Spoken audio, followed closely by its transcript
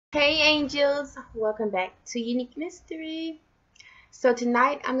Hey angels, welcome back to Unique Mystery. So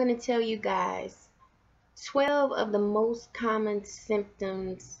tonight I'm going to tell you guys 12 of the most common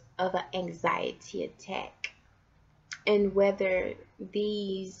symptoms of an anxiety attack and whether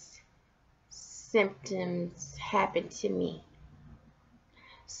these symptoms happen to me.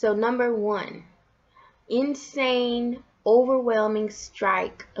 So number 1, insane, overwhelming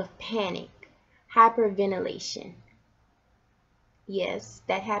strike of panic, hyperventilation. Yes,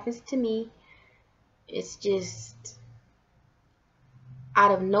 that happens to me. It's just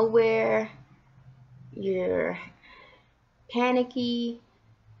out of nowhere, you're panicky,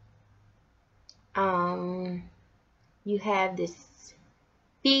 um, you have this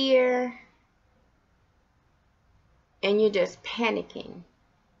fear, and you're just panicking.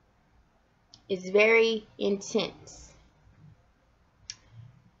 It's very intense.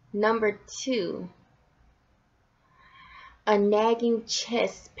 Number 2, a nagging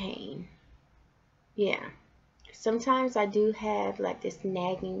chest pain. Yeah, sometimes I do have like this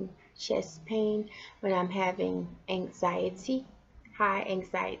nagging chest pain when I'm having anxiety, high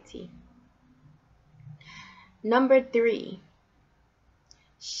anxiety. Number 3,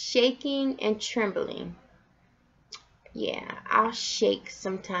 shaking and trembling. Yeah, I'll shake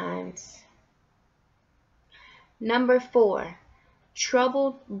sometimes. Number 4,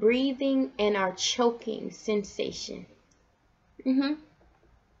 troubled breathing and or choking sensation.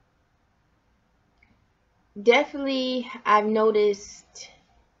 Definitely, I've noticed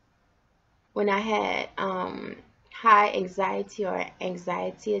when I had high anxiety or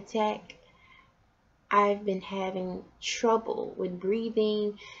anxiety attack, I've been having trouble with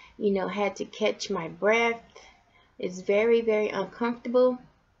breathing, had to catch my breath. It's very, very uncomfortable.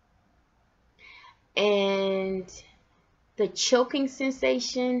 And the choking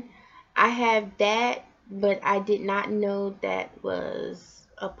sensation, I have that, but I did not know that was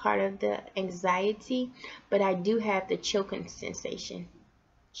a part of the anxiety, but I do have the choking sensation.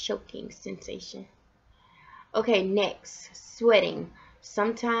 Okay, next, sweating.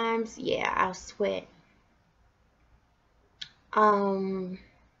 Sometimes, yeah, I'll sweat.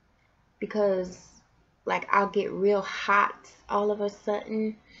 Because like I'll get real hot all of a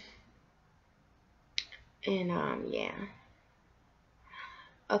sudden. And yeah.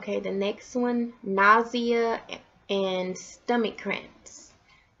 Okay, the next one, nausea and stomach cramps.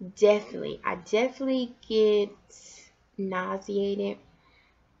 I definitely get nauseated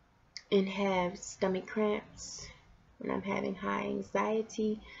and have stomach cramps when I'm having high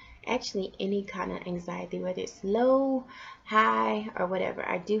anxiety. Actually, any kind of anxiety, whether it's low, high, or whatever,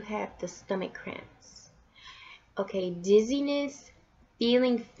 I do have the stomach cramps. Okay, dizziness,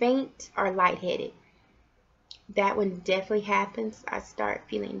 feeling faint or lightheaded. That one definitely happens. I start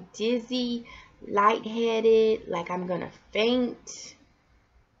feeling dizzy, lightheaded, like I'm gonna faint.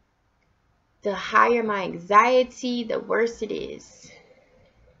 The higher my anxiety, the worse it is.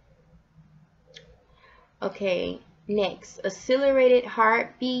 Okay, next, accelerated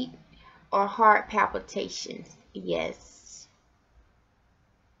heartbeat or heart palpitations. Yes.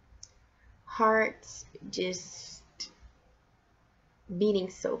 Hearts just beating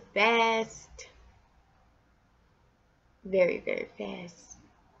so fast. Very, very fast.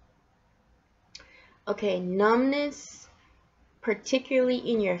 Okay, numbness, particularly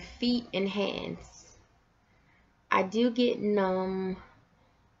in your feet and hands. I do get numb.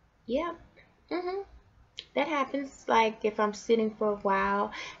 Yep. That happens like if I'm sitting for a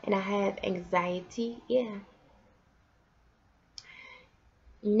while and I have anxiety. Yeah.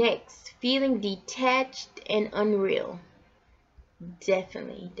 Next, feeling detached and unreal.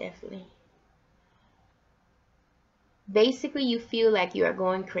 Definitely, definitely. Basically, you feel like you are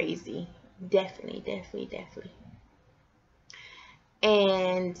going crazy. Definitely, definitely, definitely.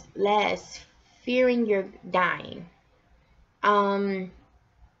 And last, fearing you're dying. That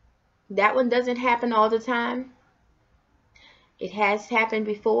one doesn't happen all the time. It has happened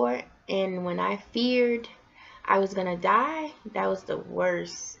before, and when I feared I was gonna die, that was the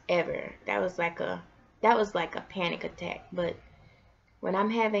worst ever. That was like a panic attack. But when I'm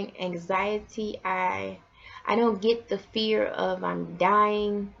having anxiety, I don't get the fear of I'm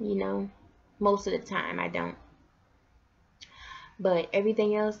dying, most of the time I don't. But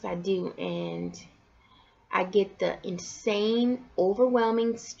everything else I do, and I get the insane,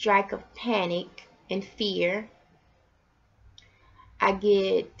 overwhelming strike of panic and fear. I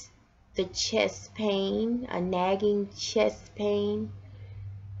get the chest pain, a nagging chest pain.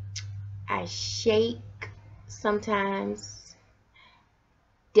 I shake sometimes.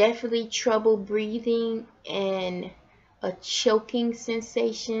 Definitely trouble breathing and a choking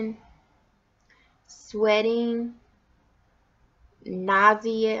sensation. Sweating.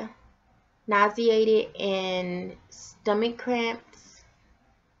 nauseated, and stomach cramps.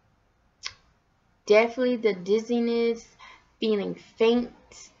 Definitely the dizziness, feeling faint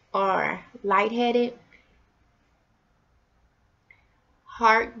or lightheaded,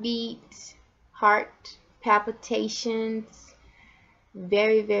 heartbeat, heart palpitations,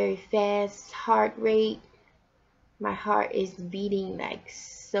 very, very fast heart rate. My heart is beating like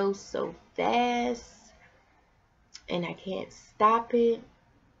so fast and I can't stop it.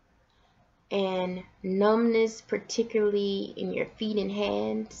 And numbness, particularly in your feet and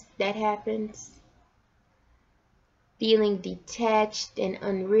hands, that happens. Feeling detached and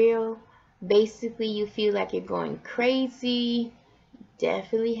unreal. Basically, you feel like you're going crazy.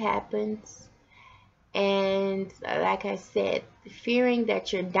 Definitely happens. And like I said, fearing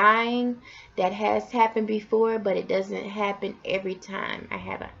that you're dying, that has happened before, but it doesn't happen every time I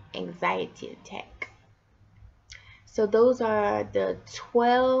have an anxiety attack. So those are the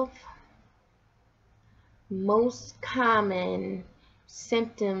 12 most common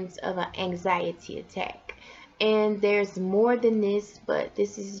symptoms of an anxiety attack. And there's more than this, but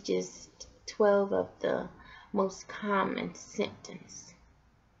this is just 12 of the most common symptoms.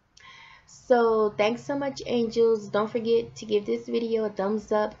 So thanks so much, angels. Don't forget to give this video a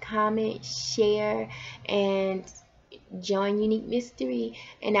thumbs up, comment, share, and join Unique Mystery.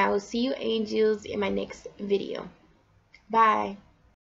 And I will see you, angels, in my next video. Bye.